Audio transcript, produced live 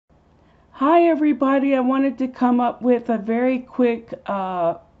Hi everybody, I wanted to come up with a very quick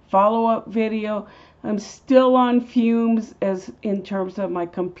follow-up video. I'm still on fumes as in terms of my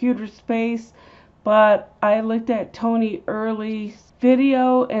computer space, but I looked at Tony Early's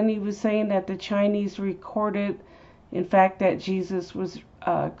video and he was saying that the Chinese recorded, in fact, that Jesus was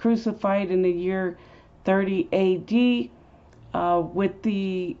crucified in the year 30 AD. With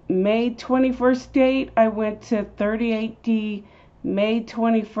the May 21st date, I went to 30 AD, May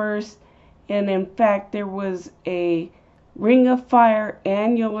 21st. And in fact, there was a Ring of Fire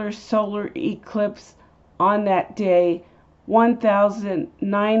annular solar eclipse on that day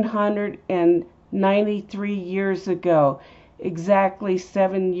 1,993 years ago, exactly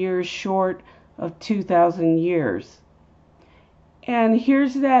 7 years short of 2,000 years. And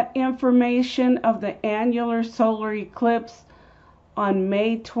here's that information of the annular solar eclipse on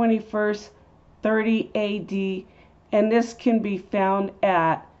May 21st, 30 AD, and this can be found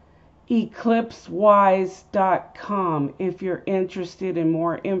at eclipsewise.com if you're interested in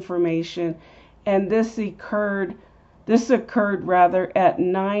more information. And this occurred at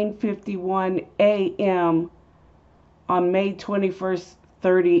 9:51 a.m. on May 21st,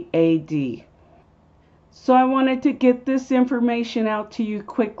 30 AD. So I wanted to get this information out to you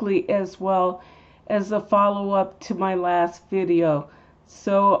quickly as well as a follow-up to my last video.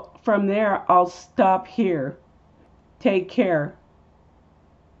 So from there, I'll stop here. Take care.